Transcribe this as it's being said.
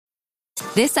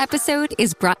This episode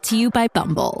is brought to you by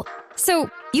Bumble. So,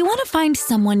 you want to find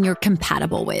someone you're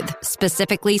compatible with,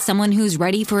 specifically someone who's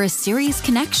ready for a serious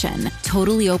connection,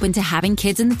 totally open to having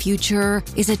kids in the future,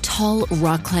 is a tall,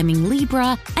 rock-climbing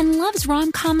Libra, and loves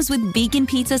rom-coms with vegan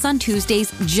pizzas on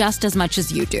Tuesdays just as much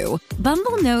as you do.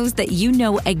 Bumble knows that you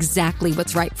know exactly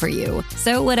what's right for you.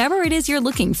 So whatever it is you're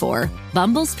looking for,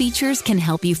 Bumble's features can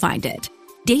help you find it.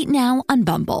 Date now on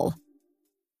Bumble.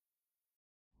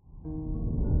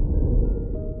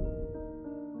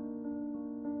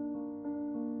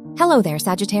 Hello there,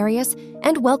 Sagittarius,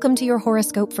 and welcome to your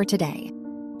horoscope for today,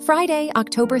 Friday,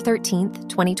 October 13th,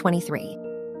 2023.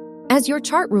 As your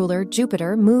chart ruler,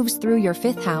 Jupiter, moves through your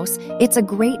 5th house, it's a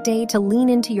great day to lean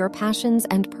into your passions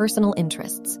and personal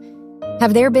interests.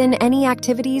 Have there been any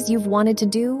activities you've wanted to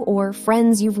do or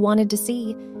friends you've wanted to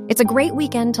see? It's a great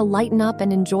weekend to lighten up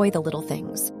and enjoy the little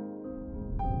things.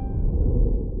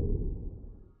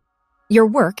 Your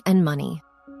work and money.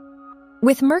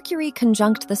 With Mercury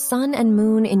conjunct the Sun and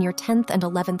Moon in your 10th and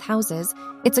 11th houses,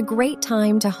 it's a great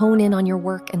time to hone in on your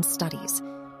work and studies.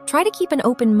 Try to keep an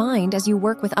open mind as you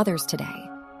work with others today.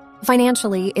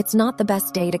 Financially, it's not the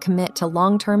best day to commit to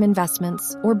long-term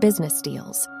investments or business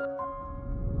deals.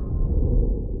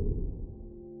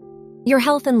 Your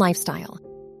health and lifestyle.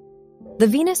 The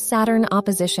Venus-Saturn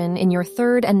opposition in your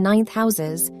 3rd and 9th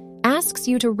houses asks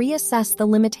you to reassess the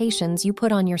limitations you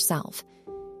put on yourself.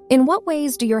 In what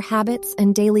ways do your habits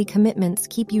and daily commitments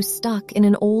keep you stuck in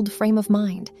an old frame of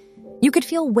mind? You could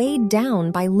feel weighed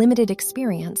down by limited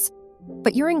experience,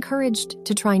 but you're encouraged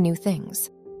to try new things.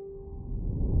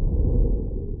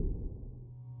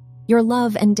 Your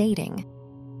love and dating.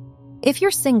 If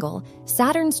you're single,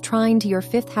 Saturn's trine to your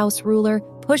 5th house ruler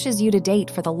pushes you to date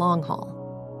for the long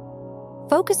haul.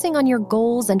 Focusing on your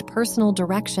goals and personal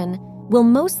direction will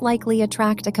most likely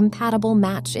attract a compatible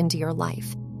match into your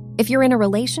life. If you're in a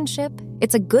relationship,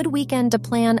 it's a good weekend to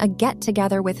plan a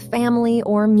get-together with family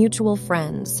or mutual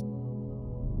friends.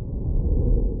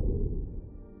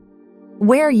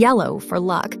 Wear yellow for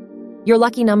luck. Your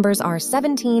lucky numbers are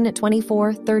 17,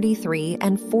 24, 33,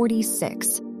 and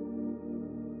 46.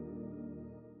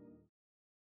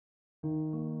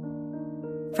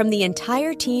 From the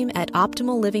entire team at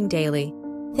Optimal Living Daily,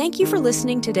 thank you for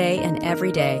listening today and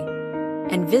every day.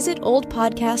 And visit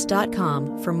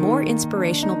oldpodcast.com for more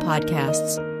inspirational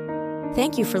podcasts.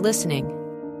 Thank you for listening.